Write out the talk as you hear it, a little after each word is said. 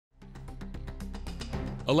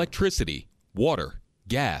Electricity, water,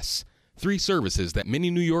 gas, three services that many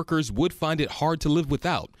New Yorkers would find it hard to live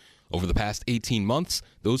without. Over the past 18 months,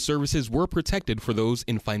 those services were protected for those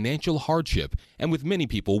in financial hardship, and with many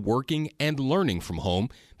people working and learning from home,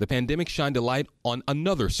 the pandemic shined a light on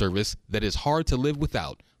another service that is hard to live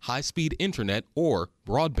without: high-speed internet or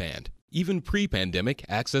broadband. Even pre-pandemic,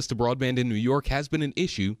 access to broadband in New York has been an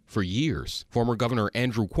issue for years. Former Governor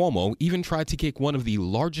Andrew Cuomo even tried to kick one of the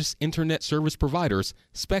largest internet service providers,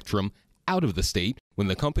 Spectrum, out of the state when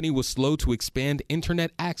the company was slow to expand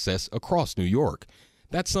internet access across New York.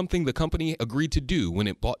 That's something the company agreed to do when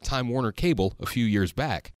it bought Time Warner Cable a few years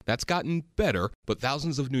back. That's gotten better, but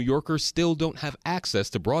thousands of New Yorkers still don't have access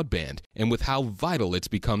to broadband. And with how vital it's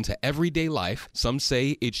become to everyday life, some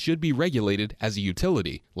say it should be regulated as a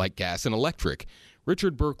utility, like gas and electric.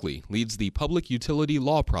 Richard Berkeley leads the Public Utility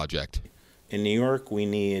Law Project. In New York, we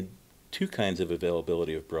need two kinds of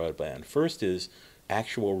availability of broadband. First is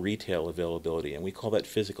actual retail availability, and we call that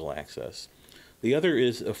physical access. The other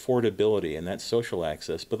is affordability, and that's social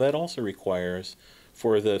access, but that also requires,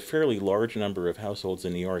 for the fairly large number of households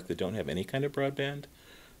in New York that don't have any kind of broadband,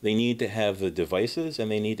 they need to have the devices and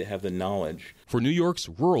they need to have the knowledge. For New York's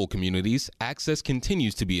rural communities, access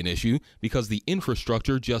continues to be an issue because the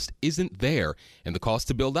infrastructure just isn't there, and the cost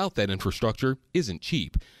to build out that infrastructure isn't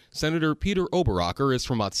cheap. Senator Peter Oberacker is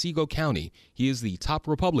from Otsego County. He is the top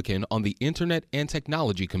Republican on the Internet and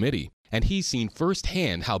Technology Committee, and he's seen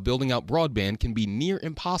firsthand how building out broadband can be near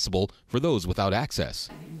impossible for those without access.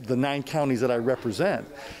 The 9 counties that I represent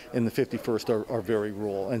in the 51st are very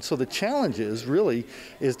rural, and so the challenge is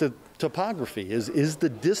the topography, is the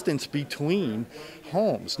distance between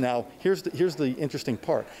homes. Now, here's the interesting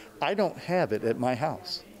part. I don't have it at my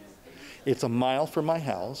house. It's a mile from my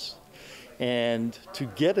house. And to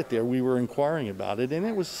get it there, we were inquiring about it, and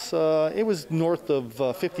it was north of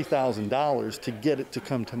 $50,000 to get it to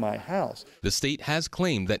come to my house. The state has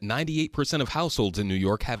claimed that 98% of households in New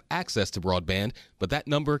York have access to broadband, but that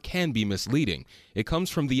number can be misleading. It comes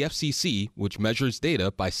from the FCC, which measures data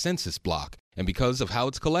by census block. And because of how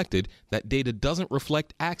it's collected, that data doesn't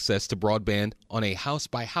reflect access to broadband on a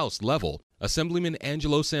house-by-house level. Assemblyman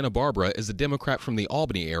Angelo Santa Barbara is a Democrat from the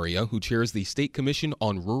Albany area who chairs the State Commission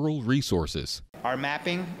on Rural Resources. Our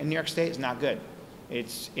mapping in New York State is not good.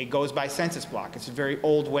 It goes by census block. It's a very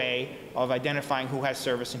old way of identifying who has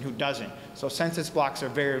service and who doesn't. So census blocks are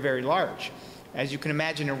very, very large. As you can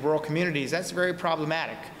imagine, in rural communities, that's very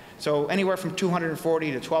problematic. So anywhere from 240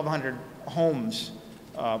 to 1,200 homes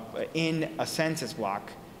in a census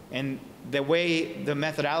block. And the way the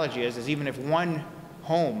methodology is even if one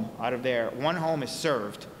home is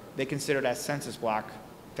served, they consider that census block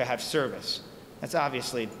to have service. That's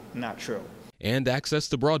obviously not true. And access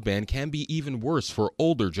to broadband can be even worse for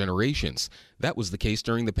older generations. That was the case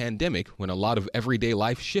during the pandemic when a lot of everyday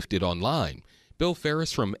life shifted online. Bill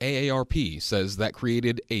Ferris from AARP says that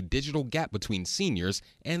created a digital gap between seniors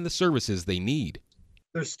and the services they need.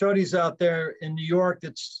 There's studies out there in New York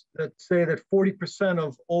that say that 40%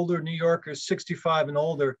 of older New Yorkers, 65 and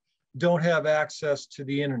older, don't have access to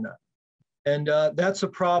the internet. And that's a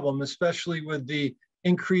problem, especially with the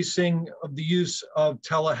increasing of the use of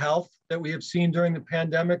telehealth that we have seen during the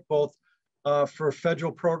pandemic, both for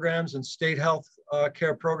federal programs and state health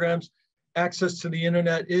care programs. Access to the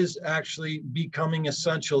internet is actually becoming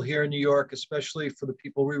essential here in New York, especially for the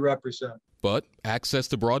people we represent. But access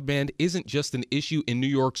to broadband isn't just an issue in New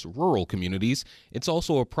York's rural communities, it's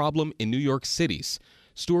also a problem in New York cities.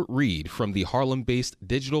 Stuart Reed from the Harlem-based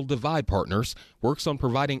Digital Divide Partners works on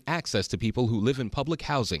providing access to people who live in public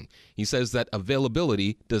housing. He says that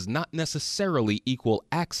availability does not necessarily equal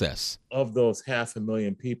access. Of those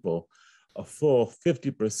 500,000 people, a full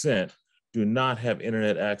 50% do not have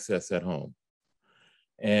internet access at home.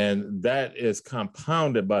 And that is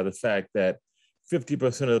compounded by the fact that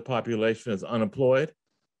 50% of the population is unemployed,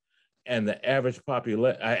 and the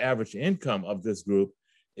average income of this group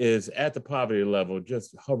is at the poverty level,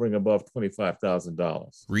 just hovering above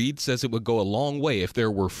 $25,000. Reed says it would go a long way if there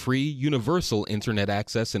were free, universal internet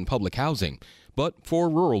access in public housing. But for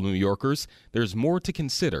rural New Yorkers, there's more to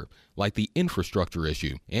consider, like the infrastructure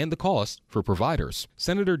issue and the cost for providers.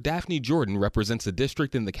 Senator Daphne Jordan represents a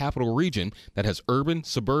district in the Capital Region that has urban,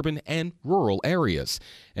 suburban, and rural areas.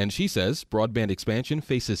 And she says broadband expansion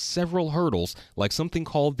faces several hurdles, like something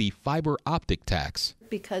called the fiber optic tax.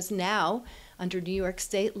 Because now, under New York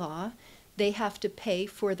state law, they have to pay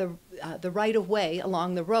for the right-of-way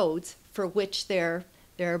along the roads for which their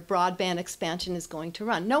broadband expansion is going to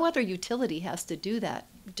run. No other utility has to do that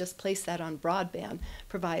just place that on broadband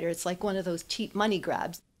provider. It's like one of those cheap money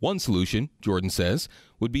grabs. One solution, Jordan says,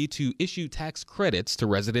 would be to issue tax credits to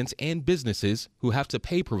residents and businesses who have to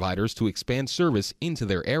pay providers to expand service into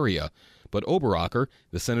their area. But Oberacker,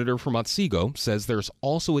 the senator from Otsego, says there's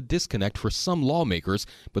also a disconnect for some lawmakers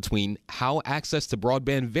between how access to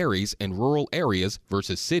broadband varies in rural areas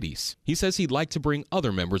versus cities. He says he'd like to bring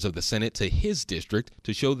other members of the Senate to his district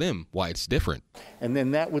to show them why it's different. And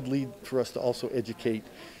then that would lead for us to also educate,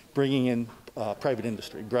 bringing in private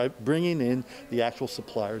industry, bringing in the actual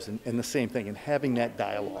suppliers and the same thing, and having that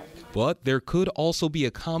dialogue. But there could also be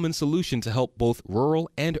a common solution to help both rural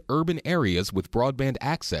and urban areas with broadband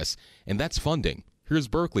access, and that's funding. Here's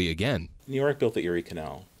Berkeley again. New York built the Erie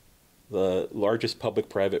Canal, the largest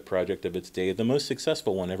public-private project of its day, the most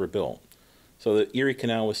successful one ever built. So the Erie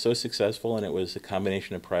Canal was so successful, and it was a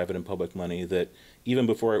combination of private and public money, that even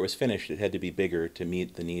before it was finished, it had to be bigger to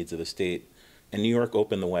meet the needs of the state. And New York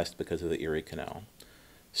opened the West because of the Erie Canal.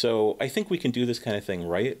 So I think we can do this kind of thing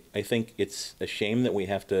right. I think it's a shame that we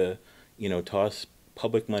have to, toss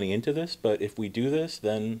public money into this. But if we do this,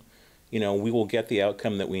 then, we will get the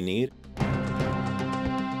outcome that we need.